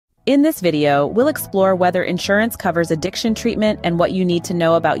In this video, we'll explore whether insurance covers addiction treatment and what you need to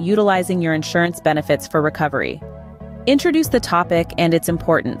know about utilizing your insurance benefits for recovery. Introduce the topic and its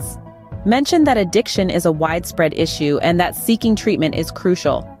importance. Mention that addiction is a widespread issue and that seeking treatment is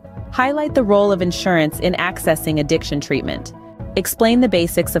crucial. Highlight the role of insurance in accessing addiction treatment. Explain the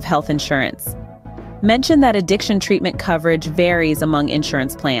basics of health insurance. Mention that addiction treatment coverage varies among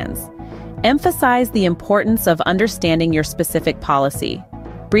insurance plans. Emphasize the importance of understanding your specific policy.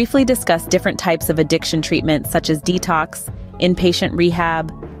 Briefly discuss different types of addiction treatment such as detox, inpatient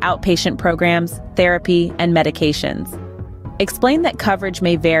rehab, outpatient programs, therapy, and medications. Explain that coverage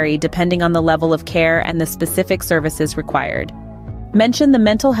may vary depending on the level of care and the specific services required. Mention the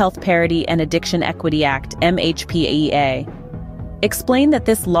Mental Health Parity and Addiction Equity Act, MHPAEA. Explain that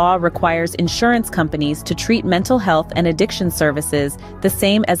this law requires insurance companies to treat mental health and addiction services the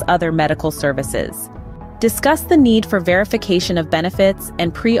same as other medical services. Discuss the need for verification of benefits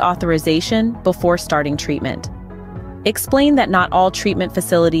and pre-authorization before starting treatment. Explain that not all treatment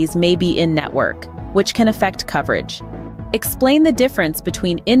facilities may be in-network, which can affect coverage. Explain the difference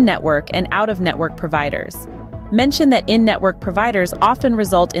between in-network and out-of-network providers. Mention that in-network providers often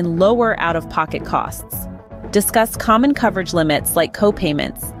result in lower out-of-pocket costs. Discuss common coverage limits like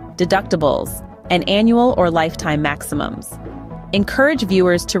co-payments, deductibles, and annual or lifetime maximums. Encourage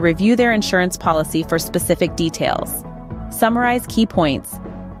viewers to review their insurance policy for specific details. Summarize key points.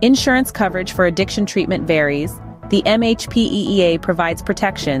 Insurance coverage for addiction treatment varies, the MHPAEA provides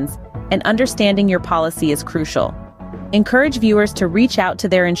protections, and understanding your policy is crucial. Encourage viewers to reach out to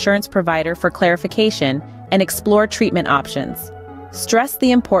their insurance provider for clarification and explore treatment options. Stress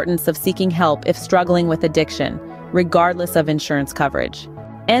the importance of seeking help if struggling with addiction, regardless of insurance coverage.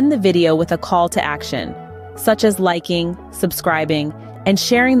 End the video with a call to action, such as liking, subscribing, and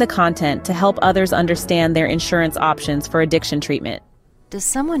sharing the content to help others understand their insurance options for addiction treatment. Does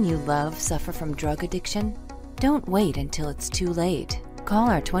someone you love suffer from drug addiction? Don't wait until it's too late. Call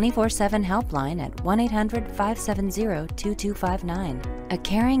our 24/7 helpline at 1-800-570-2259. A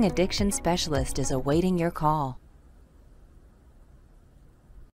caring addiction specialist is awaiting your call.